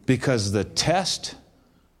 Because the test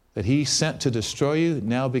that he sent to destroy you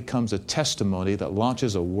now becomes a testimony that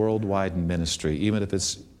launches a worldwide ministry, even if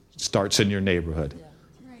it starts in your neighborhood.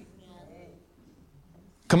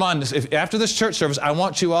 Come on, after this church service, I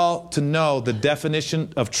want you all to know the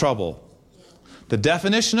definition of trouble. The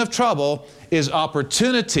definition of trouble is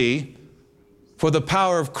opportunity for the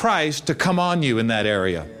power of Christ to come on you in that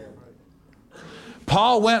area.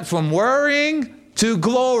 Paul went from worrying to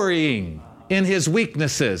glorying in his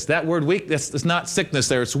weaknesses. That word weak, it's not sickness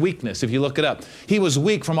there, it's weakness if you look it up. He was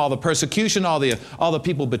weak from all the persecution, all the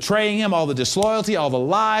people betraying him, all the disloyalty, all the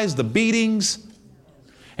lies, the beatings.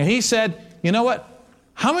 And he said, you know what?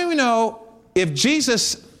 How many of you know if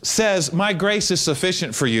Jesus says, my grace is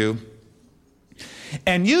sufficient for you,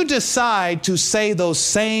 and you decide to say those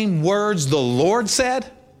same words the Lord said,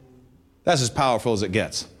 that's as powerful as it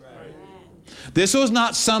gets. This was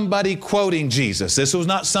not somebody quoting Jesus. This was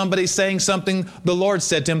not somebody saying something the Lord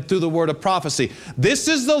said to him through the word of prophecy. This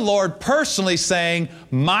is the Lord personally saying,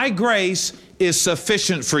 my grace is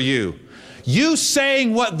sufficient for you. You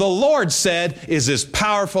saying what the Lord said is as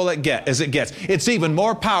powerful as it gets. It's even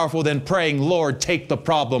more powerful than praying, Lord, take the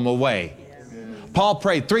problem away. Paul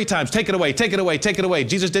prayed 3 times, take it away, take it away, take it away.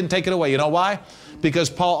 Jesus didn't take it away. You know why? because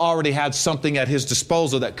Paul already had something at his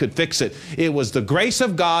disposal that could fix it. It was the grace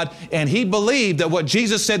of God, and he believed that what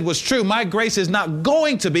Jesus said was true. My grace is not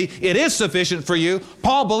going to be, it is sufficient for you.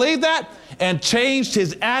 Paul believed that and changed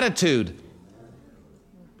his attitude.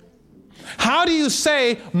 How do you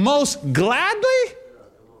say most gladly?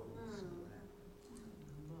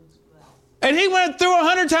 And he went through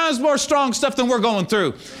 100 times more strong stuff than we're going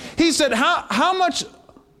through. He said, how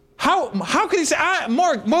could he say,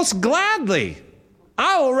 most gladly?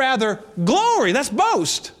 I will rather glory. That's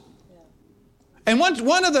boast. And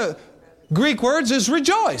one of the Greek words is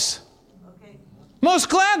rejoice. Okay. Most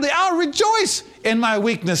gladly, I'll rejoice in my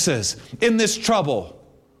weaknesses, in this trouble.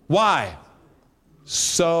 Why?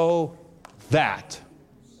 So that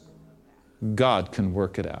God can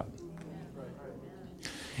work it out.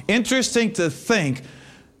 Interesting to think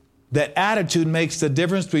that attitude makes the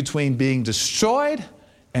difference between being destroyed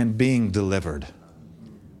and being delivered.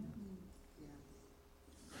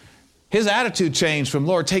 His attitude changed from,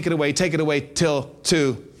 Lord, take it away,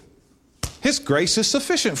 to, His grace is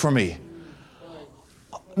sufficient for me.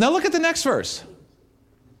 Now look at the next verse.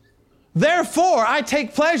 Therefore, I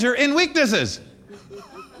take pleasure in weaknesses.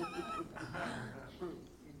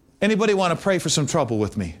 Anybody want to pray for some trouble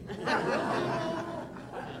with me?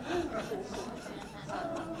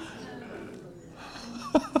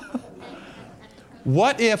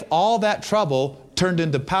 What if all that trouble turned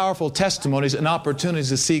into powerful testimonies and opportunities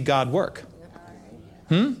to see God work?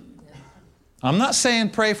 I'm not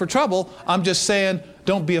saying pray for trouble. I'm just saying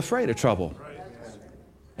don't be afraid of trouble.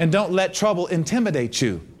 And don't let trouble intimidate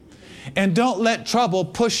you. And don't let trouble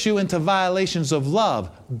push you into violations of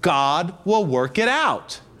love. God will work it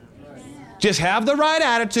out. Just have the right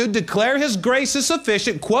attitude, declare His grace is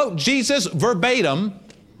sufficient, quote Jesus verbatim.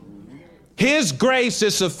 His grace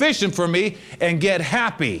is sufficient for me, and get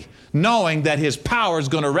happy knowing that His power is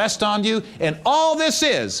going to rest on you. And all this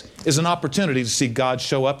is an opportunity to see God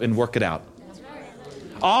show up and work it out.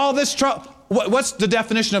 All this trouble. What's the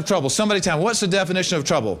definition of trouble? Somebody tell me, what's the definition of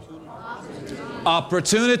trouble?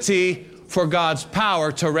 Opportunity for God's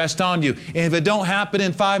power to rest on you. And if it don't happen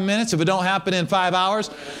in 5 minutes, if it don't happen in 5 hours,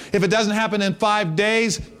 if it doesn't happen in 5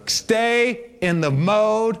 days, stay in the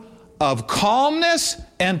mode of calmness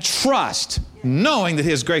and trust, knowing that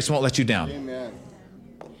His grace won't let you down. Amen.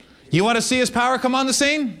 You want to see His power come on the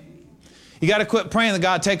scene? You got to quit praying that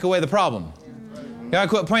God take away the problem. You got to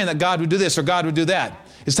quit praying that God would do this or God would do that.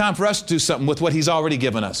 It's time for us to do something with what He's already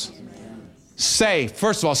given us.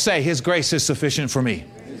 First of all, say, His grace is sufficient for me.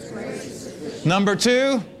 Number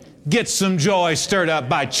 2, get some joy stirred up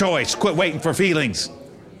by choice. Quit waiting for feelings.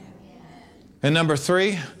 And number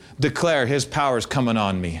 3, declare His power is coming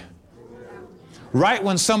on me. Right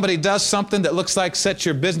when somebody does something that looks like sets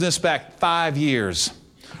your business back 5 years.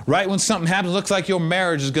 Right when something happens, looks like your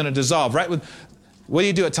marriage is going to dissolve. What do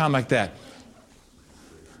you do at a time like that?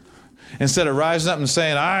 Instead of rising up and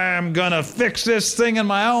saying, I'm going to fix this thing in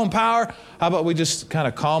my own power, how about we just kind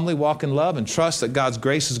of calmly walk in love and trust that God's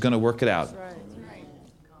grace is going to work it out?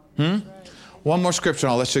 One more scripture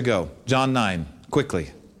and I'll let you go. John 9,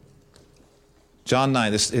 quickly. John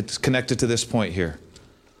 9, it's connected to this point here.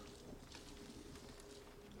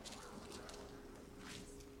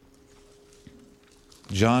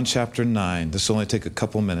 John chapter 9. This will only take a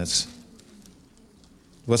couple minutes.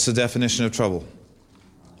 What's the definition of trouble?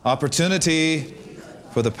 Opportunity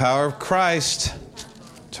for the power of Christ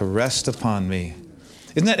to rest upon me.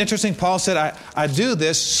 Isn't that interesting? Paul said, I do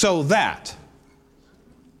this so that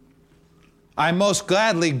I most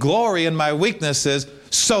gladly glory in my weaknesses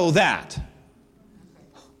so that.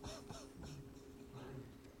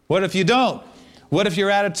 What if you don't? What if your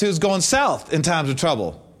attitude's going south in times of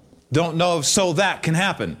trouble? Don't know if so that can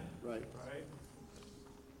happen. Right.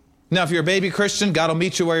 Now, if you're a baby Christian, God will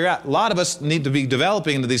meet you where you're at. A lot of us need to be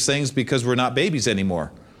developing into these things because we're not babies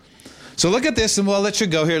anymore. So look at this and we'll let you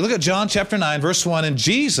go here. Look at John chapter 9, verse 1. And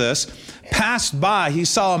Jesus passed by. He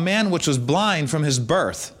saw a man which was blind from his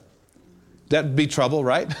birth. That'd be trouble,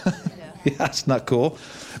 right? Yeah, that's not cool.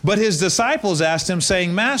 But his disciples asked him,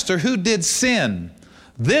 saying, Master, who did sin,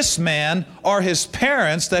 this man or his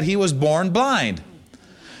parents, that he was born blind?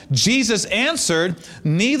 Jesus answered,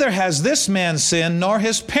 neither has this man sinned nor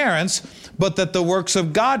his parents, but that the works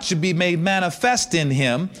of God should be made manifest in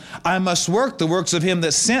him. I must work the works of him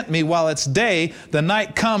that sent me while it's day. The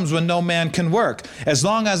night comes when no man can work. As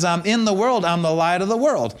long as I'm in the world, I'm the light of the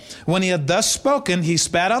world. When he had thus spoken, he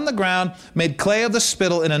spat on the ground, made clay of the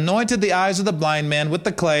spittle, and anointed the eyes of the blind man with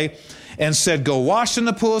the clay, and said, go wash in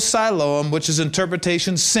the pool of Siloam, which is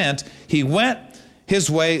interpretation sent. He went his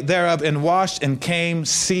way thereof and washed and came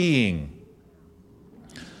seeing.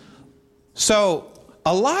 So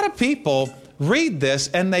a lot of people read this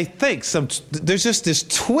and they think there's just this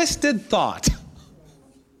twisted thought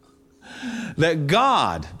that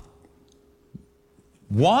God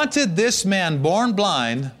wanted this man born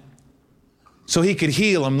blind so he could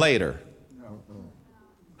heal him later.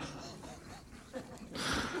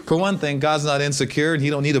 For one thing, God's not insecure and he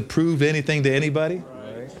don't need to prove anything to anybody.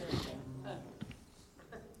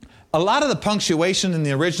 A lot of the punctuation in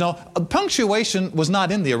the original, punctuation was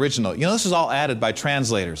not in the original. You know, this is all added by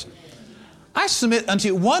translators. I submit unto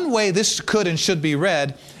you, one way this could and should be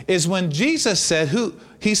read is when Jesus said,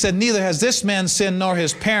 he said, neither has this man sinned nor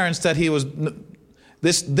his parents that he was,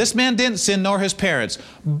 this man didn't sin nor his parents,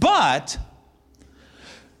 but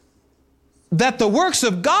that the works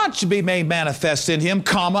of God should be made manifest in him,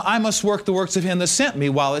 comma, I must work the works of him that sent me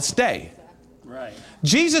while it's day. Right.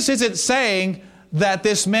 Jesus isn't saying that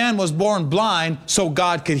this man was born blind so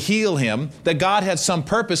God could heal him, that God had some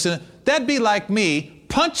purpose in it. That'd be like me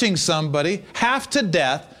punching somebody half to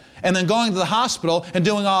death and then going to the hospital and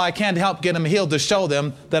doing all I can to help get them healed to show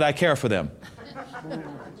them that I care for them.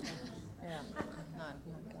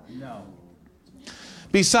 No.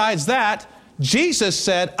 Besides that, Jesus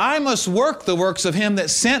said, I must work the works of him that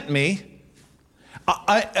sent me,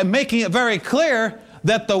 making it very clear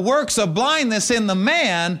that the works of blindness in the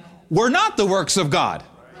man were not the works of God.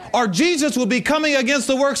 Or Jesus would be coming against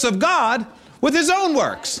the works of God with his own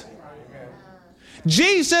works.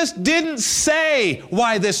 Jesus didn't say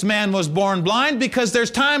why this man was born blind, because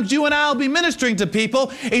there's times you and I will be ministering to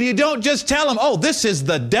people and you don't just tell them, oh, this is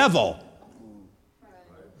the devil.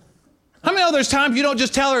 How many know there's times you don't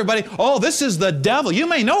just tell everybody, oh, this is the devil. You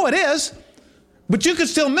may know it is, but you could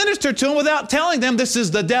still minister to them without telling them this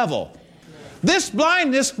is the devil. This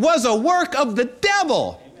blindness was a work of the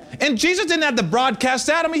devil. And Jesus didn't have to broadcast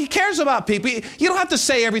that. I mean, he cares about people. You don't have to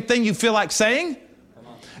say everything you feel like saying.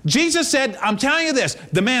 Jesus said, I'm telling you this,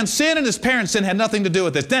 the man's sin and his parents' sin had nothing to do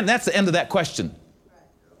with this. Then that's the end of that question.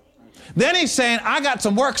 Then he's saying, I got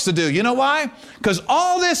some works to do. You know why? Because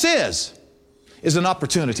all this is an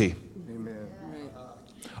opportunity.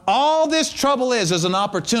 All this trouble is an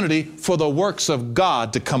opportunity for the works of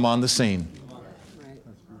God to come on the scene.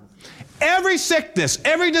 Every sickness,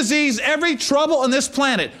 every disease, every trouble on this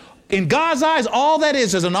planet, in God's eyes, all that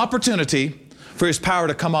is an opportunity for his power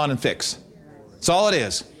to come on and fix. That's all it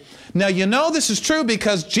is. Now, you know this is true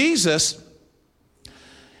because Jesus,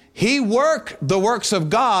 he worked the works of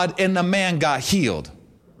God and the man got healed.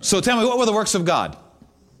 So tell me, what were the works of God?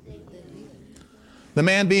 The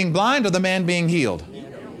man being blind or the man being healed?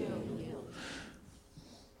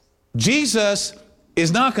 Jesus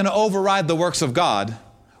is not going to override the works of God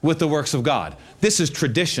with the works of God. This is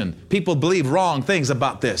tradition. People believe wrong things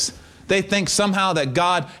about this. They think somehow that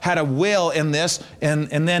God had a will in this and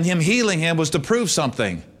then him healing him was to prove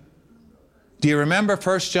something. Do you remember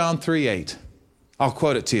 1 John 3:8? I'll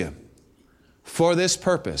quote it to you. For this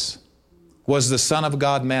purpose was the Son of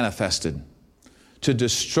God manifested, to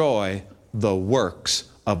destroy the works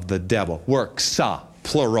of the devil. Worksa,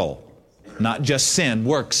 plural. Not just sin,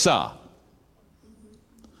 worksa.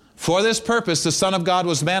 For this purpose, the Son of God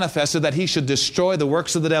was manifested that he should destroy the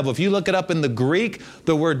works of the devil. If you look it up in the Greek,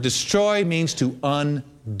 the word destroy means to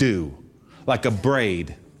undo, like a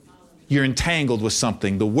braid. You're entangled with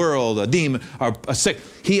something, the world, a demon, or a sick.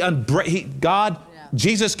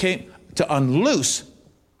 Jesus came to loose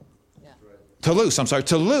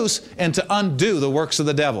and to undo the works of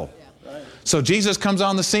the devil. So Jesus comes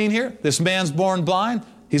on the scene here. This man's born blind.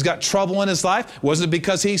 He's got trouble in his life. Wasn't it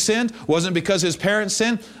because he sinned? Wasn't it because his parents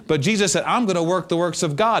sinned? But Jesus said, I'm going to work the works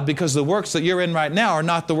of God, because the works that you're in right now are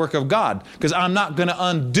not the work of God. Because I'm not going to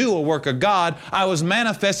undo a work of God. I was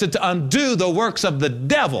manifested to undo the works of the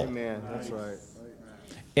devil. Amen. That's right.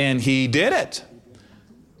 And he did it.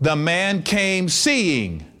 The man came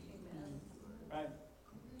seeing. And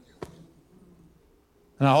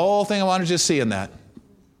the whole thing I wanted you to see in that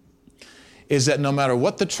is that no matter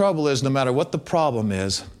what the trouble is, no matter what the problem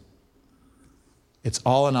is, it's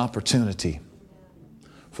all an opportunity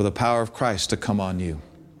for the power of Christ to come on you.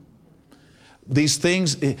 These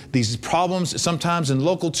things, these problems, sometimes in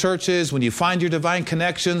local churches, when you find your divine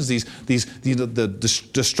connections,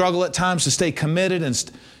 the struggle at times to stay committed, and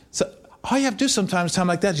so all you have to do sometimes, time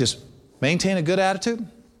like that, is just maintain a good attitude.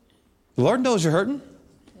 The Lord knows you're hurting.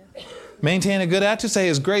 Maintain a good attitude. Say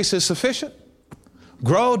His grace is sufficient.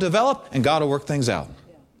 Grow, develop, and God will work things out.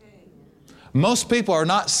 Most people are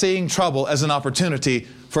not seeing trouble as an opportunity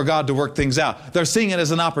for God to work things out. They're seeing it as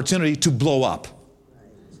an opportunity to blow up,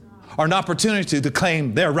 or an opportunity to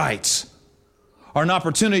claim their rights, or an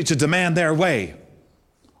opportunity to demand their way,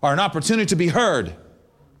 or an opportunity to be heard.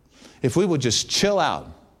 If we would just chill out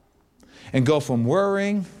and go from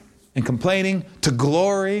worrying and complaining to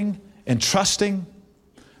glorying and trusting,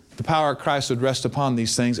 the power of Christ would rest upon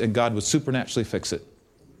these things and God would supernaturally fix it.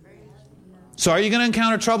 So are you going to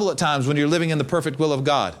encounter trouble at times when you're living in the perfect will of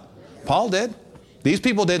God? Paul did. These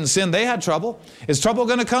people didn't sin. They had trouble. Is trouble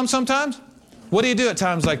going to come sometimes? What do you do at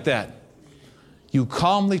times like that? You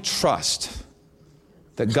calmly trust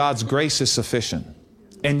that God's grace is sufficient.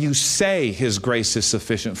 And you say His grace is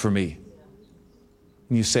sufficient for me.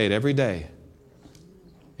 And you say it every day.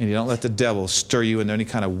 And you don't let the devil stir you into any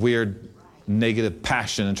kind of weird, negative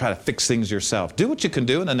passion and try to fix things yourself. Do what you can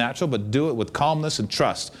do in the natural, but do it with calmness and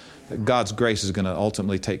trust that God's grace is going to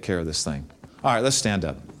ultimately take care of this thing. All right, let's stand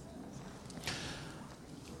up.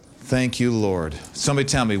 Thank you, Lord. Somebody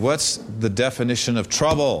tell me, what's the definition of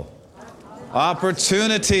trouble?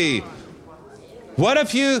 Opportunity. What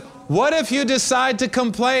if you decide to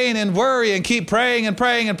complain and worry and keep praying and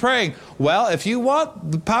praying and praying? Well, if you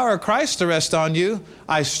want the power of Christ to rest on you,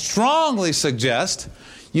 I strongly suggest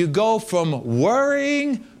you go from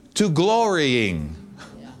worrying to glorying.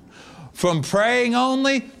 From praying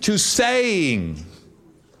only to saying,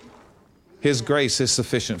 His grace is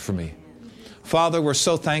sufficient for me. Father, we're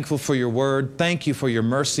so thankful for your word. Thank you for your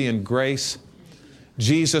mercy and grace.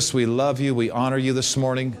 Jesus, we love you. We honor you this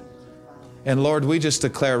morning. And Lord, we just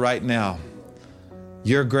declare right now,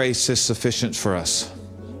 your grace is sufficient for us.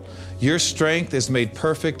 Your strength is made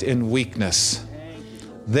perfect in weakness.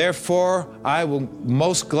 Therefore, I will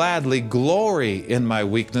most gladly glory in my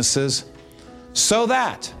weaknesses so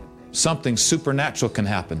that something supernatural can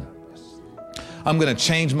happen. I'm going to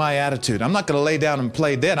change my attitude. I'm not going to lay down and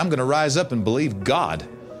play dead. I'm going to rise up and believe God.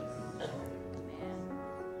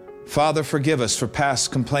 Father, forgive us for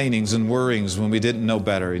past complainings and worryings when we didn't know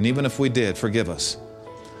better. And even if we did, forgive us.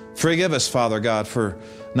 Forgive us, Father God, for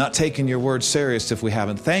not taking your word serious if we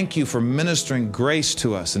haven't. Thank you for ministering grace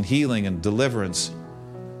to us and healing and deliverance.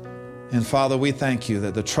 And Father, we thank you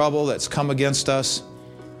that the trouble that's come against us,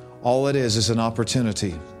 all it is an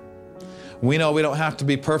opportunity. We know we don't have to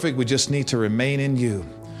be perfect. We just need to remain in you.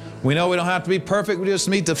 We know we don't have to be perfect. We just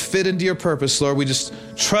need to fit into your purpose, Lord. We just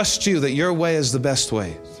trust you that your way is the best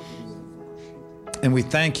way. And we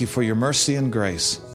thank you for your mercy and grace.